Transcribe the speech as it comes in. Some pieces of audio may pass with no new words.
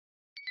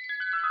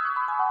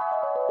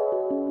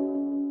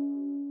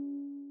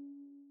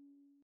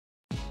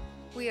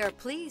We are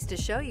pleased to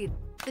show you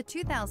the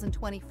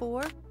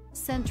 2024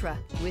 Sentra.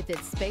 With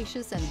its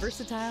spacious and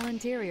versatile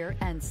interior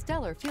and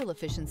stellar fuel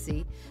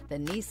efficiency, the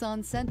Nissan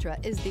Sentra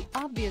is the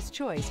obvious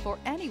choice for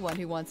anyone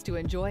who wants to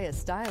enjoy a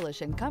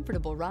stylish and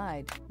comfortable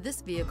ride.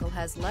 This vehicle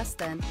has less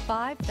than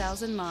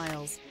 5,000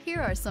 miles. Here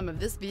are some of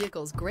this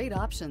vehicle's great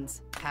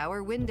options: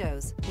 power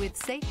windows with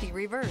safety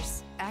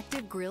reverse,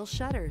 active grille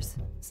shutters,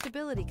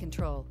 stability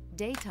control,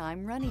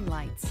 daytime running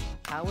lights,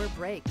 power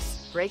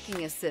brakes,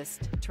 braking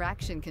assist,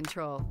 traction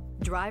control,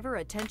 driver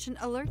attention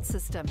alert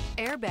system,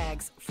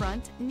 airbags,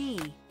 front knee,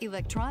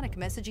 electronic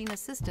messaging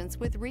assistance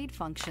with read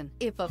function.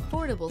 If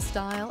affordable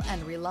style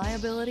and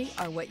reliability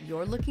are what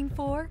you're looking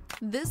for,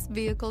 this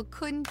vehicle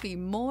couldn't be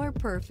more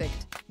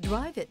perfect.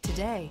 Drive it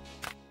today.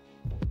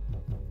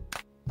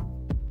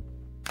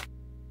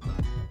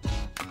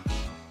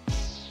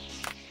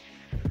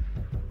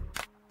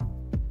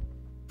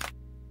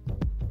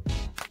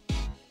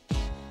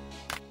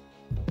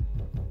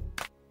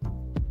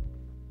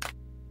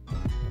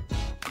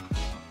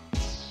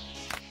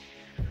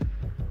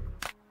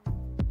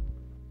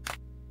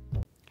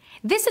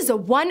 This is a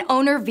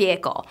one-owner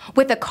vehicle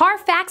with a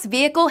Carfax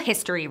Vehicle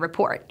History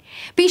Report.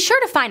 Be sure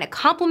to find a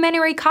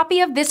complimentary copy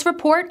of this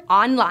report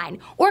online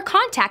or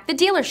contact the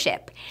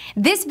dealership.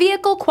 This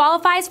vehicle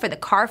qualifies for the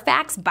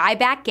Carfax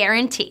Buyback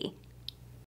Guarantee.